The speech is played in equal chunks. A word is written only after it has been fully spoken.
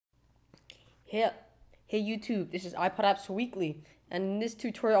Hey, hey YouTube, this is iPodAppsWeekly, and in this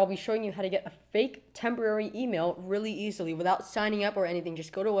tutorial I'll be showing you how to get a fake temporary email really easily without signing up or anything.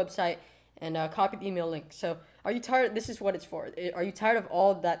 Just go to a website and copy the email link. So, are you tired? This is what it's for. Are you tired of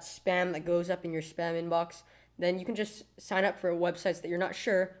all that spam that goes up in your spam inbox? Then you can just sign up for websites that you're not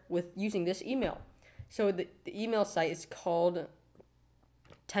sure with using this email. So the email site is called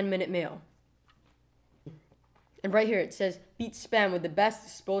 10-Minute Mail. And right here it says, beat spam with the best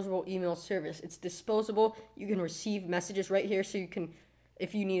disposable email service. It's disposable. You can receive messages right here. So you can,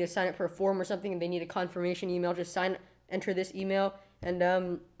 if you need to sign up for a form or something and they need a confirmation email, just enter this email, and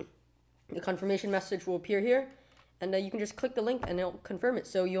the confirmation message will appear here. And you can just click the link and it'll confirm it.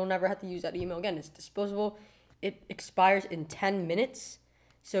 So you'll never have to use that email again. It's disposable. It expires in 10 minutes.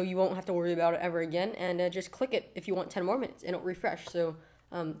 So you won't have to worry about it ever again. And just click it if you want 10 more minutes and it'll refresh. So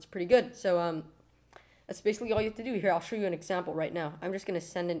it's pretty good. So that's basically all you have to do. Here, I'll show you an example right now. I'm just going to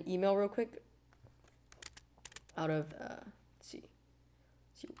send an email real quick out of, let's see,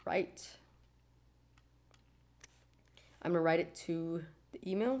 write. I'm going to write it to the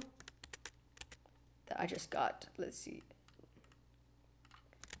email that I just got. Let's see.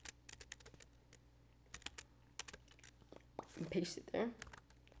 And paste it there.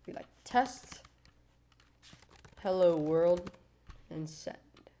 Be like, test, hello world, and send.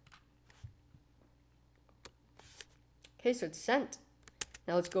 Okay, so it's sent.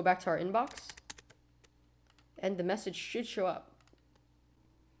 Now let's go back to our inbox. And the message should show up.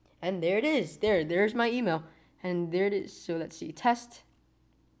 And there it is. There's my email. And there it is. So let's see. Test.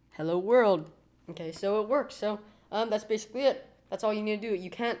 Hello world. Okay, so it works. So that's basically it. That's all you need to do. You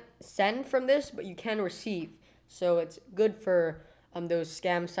can't send from this, but you can receive. So it's good for those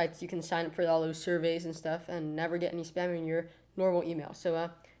scam sites. You can sign up for all those surveys and stuff and never get any spam in your normal email. So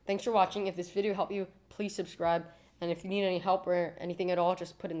thanks for watching. If this video helped you, please subscribe. And if you need any help or anything at all,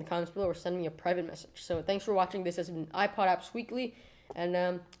 just put it in the comments below or send me a private message. So thanks for watching. This has been iPodAppsWeekly, and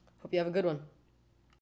hope you have a good one.